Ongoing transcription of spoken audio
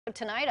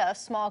Tonight, a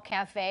small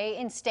cafe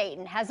in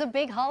Stayton has a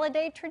big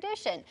holiday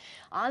tradition.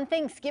 On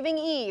Thanksgiving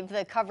Eve,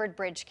 the Covered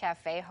Bridge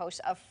Cafe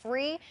hosts a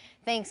free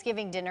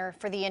Thanksgiving dinner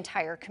for the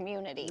entire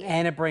community.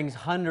 And it brings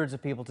hundreds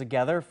of people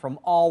together from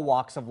all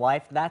walks of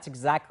life. That's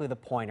exactly the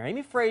point.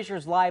 Amy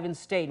Frazier's live in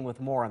Stayton with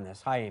more on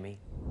this. Hi, Amy.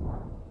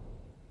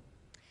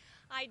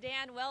 Hi,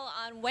 Dan. Well,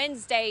 on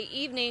Wednesday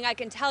evening, I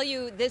can tell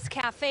you this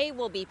cafe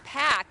will be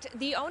packed.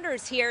 The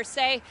owners here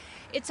say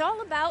it's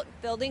all about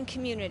building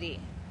community.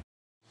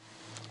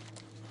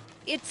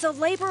 It's a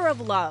labor of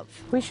love.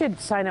 We should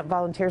sign up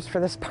volunteers for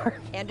this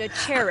part. And a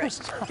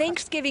cherished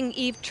Thanksgiving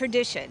Eve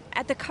tradition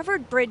at the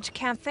Covered Bridge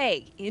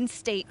Cafe in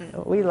Stayton.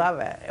 We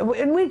love it.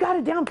 And we got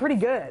it down pretty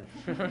good.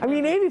 I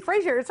mean, Amy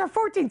Frazier, it's our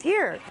 14th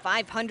year.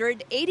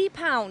 580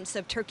 pounds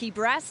of turkey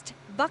breast,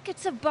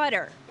 buckets of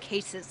butter,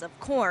 cases of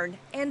corn,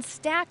 and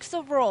stacks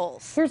of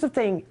rolls. Here's the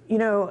thing, you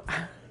know,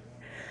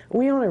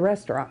 we own a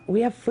restaurant.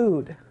 We have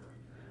food.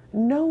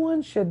 No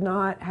one should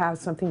not have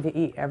something to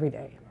eat every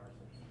day.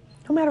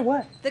 No matter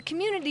what. The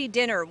community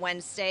dinner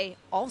Wednesday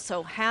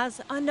also has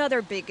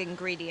another big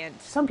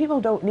ingredient. Some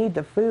people don't need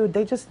the food,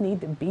 they just need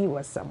to be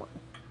with someone.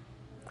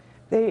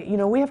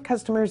 We have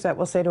customers that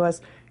will say to us,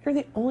 "You're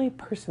the only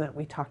person that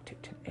we talked to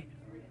today."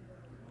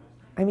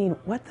 I mean,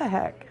 what the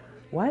heck?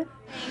 What?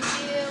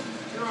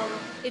 Thank you.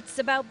 It's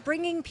about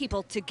bringing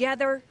people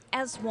together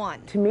as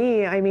one. To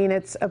me, I mean,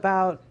 it's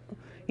about,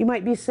 you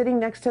might be sitting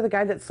next to the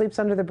guy that sleeps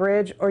under the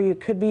bridge, or you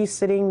could be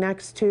sitting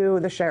next to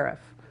the sheriff.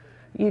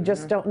 You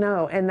just don't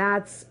know. And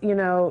that's,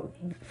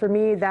 for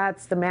me,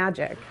 that's the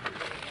magic.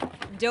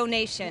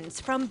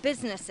 Donations from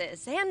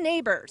businesses and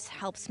neighbors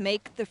helps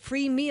make the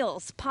free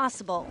meals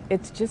possible.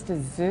 It's just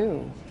a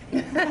zoo.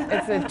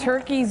 It's a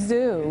turkey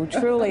zoo,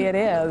 truly it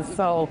is.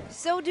 So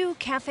do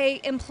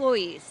cafe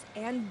employees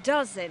and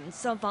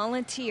dozens of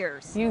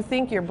volunteers. You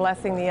think you're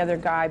blessing the other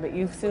guy, but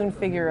you soon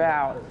figure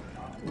out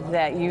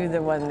that you're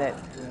the one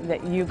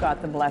that you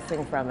got the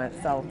blessing from it.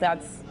 So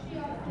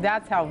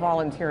that's how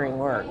volunteering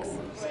works.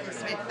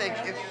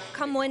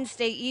 Come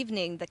Wednesday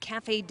evening, the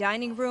cafe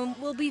dining room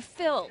will be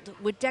filled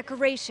with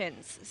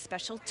decorations,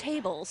 special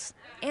tables,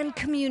 and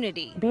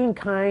community. Being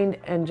kind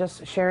and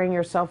just sharing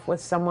yourself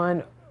with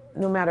someone,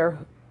 no matter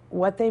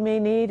what they may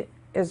need,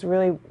 is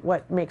really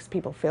what makes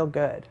people feel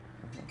good.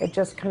 It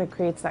just kind of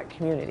creates that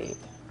community.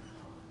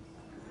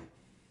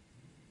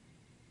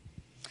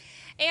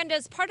 And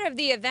as part of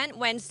the event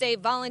Wednesday,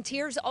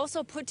 volunteers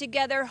also put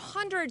together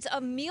hundreds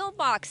of meal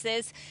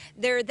boxes.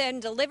 They're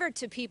then delivered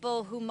to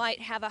people who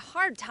might have a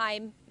hard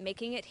time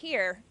making it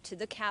here to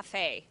the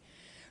cafe.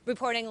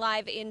 Reporting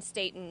live in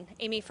Stayton,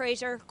 Amy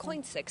Frazier,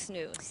 KOIN 6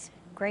 News.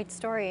 Great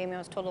story, Amy. It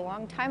was told a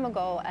long time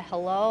ago. A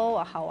hello,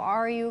 a how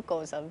are you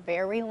goes a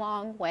very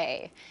long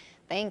way.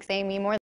 Thanks, Amy. More